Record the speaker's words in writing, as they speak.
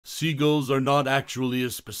Seagulls are not actually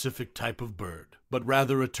a specific type of bird, but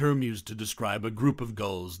rather a term used to describe a group of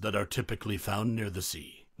gulls that are typically found near the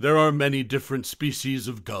sea. There are many different species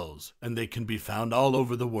of gulls, and they can be found all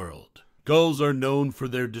over the world. Gulls are known for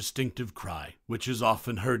their distinctive cry, which is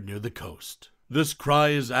often heard near the coast. This cry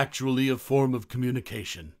is actually a form of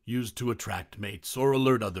communication, used to attract mates or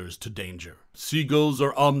alert others to danger. Seagulls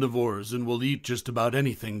are omnivores and will eat just about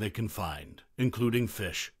anything they can find, including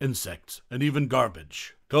fish, insects, and even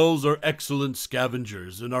garbage. Gulls are excellent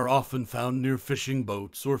scavengers and are often found near fishing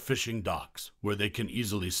boats or fishing docks, where they can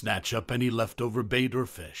easily snatch up any leftover bait or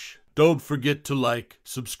fish. Don't forget to like,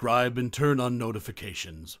 subscribe, and turn on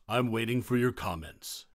notifications. I'm waiting for your comments.